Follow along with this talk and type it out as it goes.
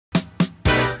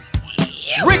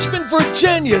Richmond,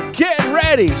 Virginia, get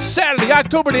ready. Saturday,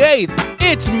 October the 8th,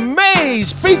 it's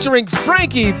Maze featuring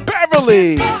Frankie,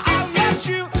 Beverly.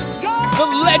 The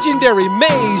legendary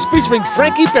Maze featuring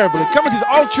Frankie, Beverly coming to the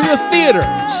Altria Theater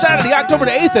Saturday, October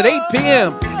the 8th at 8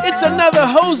 p.m. It's another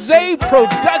Hosea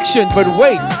Production, but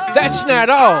wait, that's not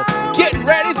all. Get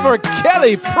ready for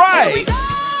Kelly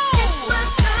Price.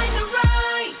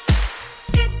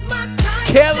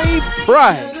 Kelly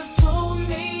Price.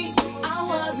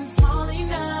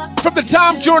 From the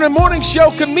Tom Jordan Morning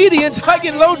Show, comedians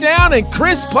Huggin' Lowdown and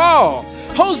Chris Paul.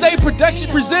 Hosea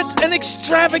Productions presents an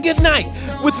extravagant night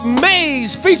with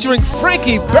Maze featuring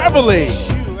Frankie, Beverly.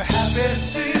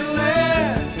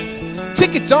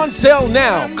 Tickets on sale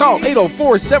now. Call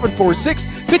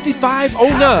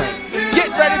 804-746-5509. Get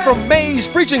ready for Maze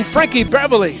featuring Frankie,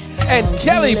 Beverly and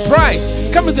Kelly Price.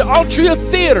 Come to the Altria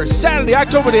Theater Saturday,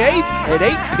 October the 8th at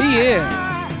 8 p.m.